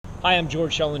Hi, I'm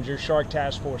George Schellinger, Shark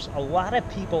Task Force. A lot of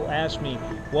people ask me,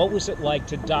 what was it like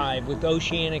to dive with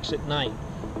Oceanics at night?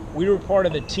 We were part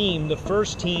of a team, the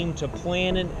first team to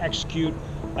plan and execute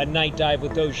a night dive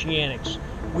with Oceanics.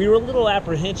 We were a little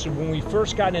apprehensive when we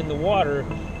first got in the water,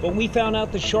 but we found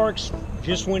out the sharks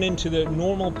just went into the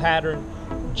normal pattern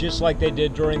just like they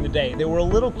did during the day. They were a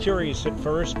little curious at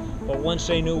first, but once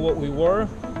they knew what we were,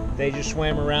 they just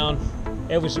swam around.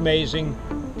 It was amazing.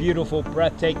 Beautiful,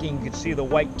 breathtaking. You could see the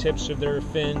white tips of their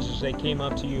fins as they came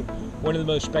up to you. One of the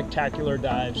most spectacular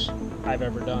dives I've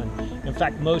ever done. In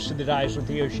fact, most of the dives with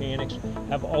the Oceanics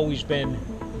have always been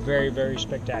very, very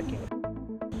spectacular.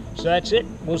 So that's it.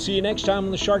 We'll see you next time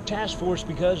on the Shark Task Force,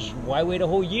 because why wait a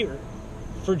whole year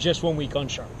for just 1 week on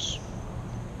sharks?